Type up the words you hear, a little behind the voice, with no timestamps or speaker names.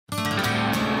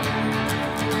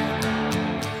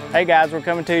Hey guys, we're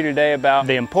coming to you today about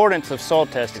the importance of soil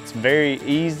testing. It's very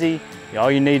easy. All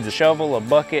you need is a shovel, a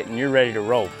bucket, and you're ready to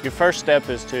roll. Your first step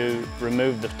is to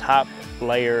remove the top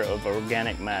layer of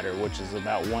organic matter, which is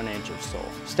about 1 inch of soil.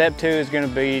 Step 2 is going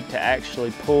to be to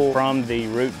actually pull from the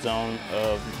root zone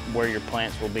of where your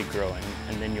plants will be growing,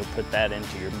 and then you'll put that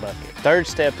into your bucket. Third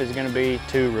step is going to be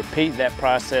to repeat that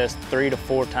process 3 to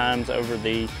 4 times over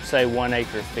the, say, 1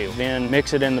 acre field. Then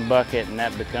mix it in the bucket, and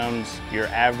that becomes your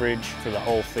average for the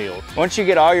whole field. Once you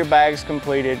get all your bags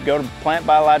completed, go to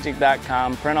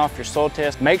plantbiologic.com, print off your soil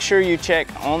test. Make sure you check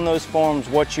on those forms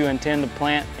what you intend to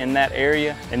plant in that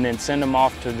area, and then send them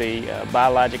off to the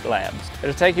biologic labs.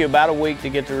 It'll take you about a week to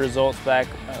get the results back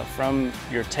from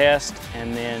your test,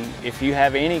 and then if you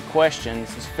have any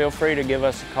questions, just feel free to give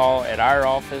us a call at our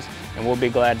office, and we'll be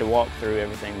glad to walk through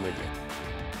everything with you.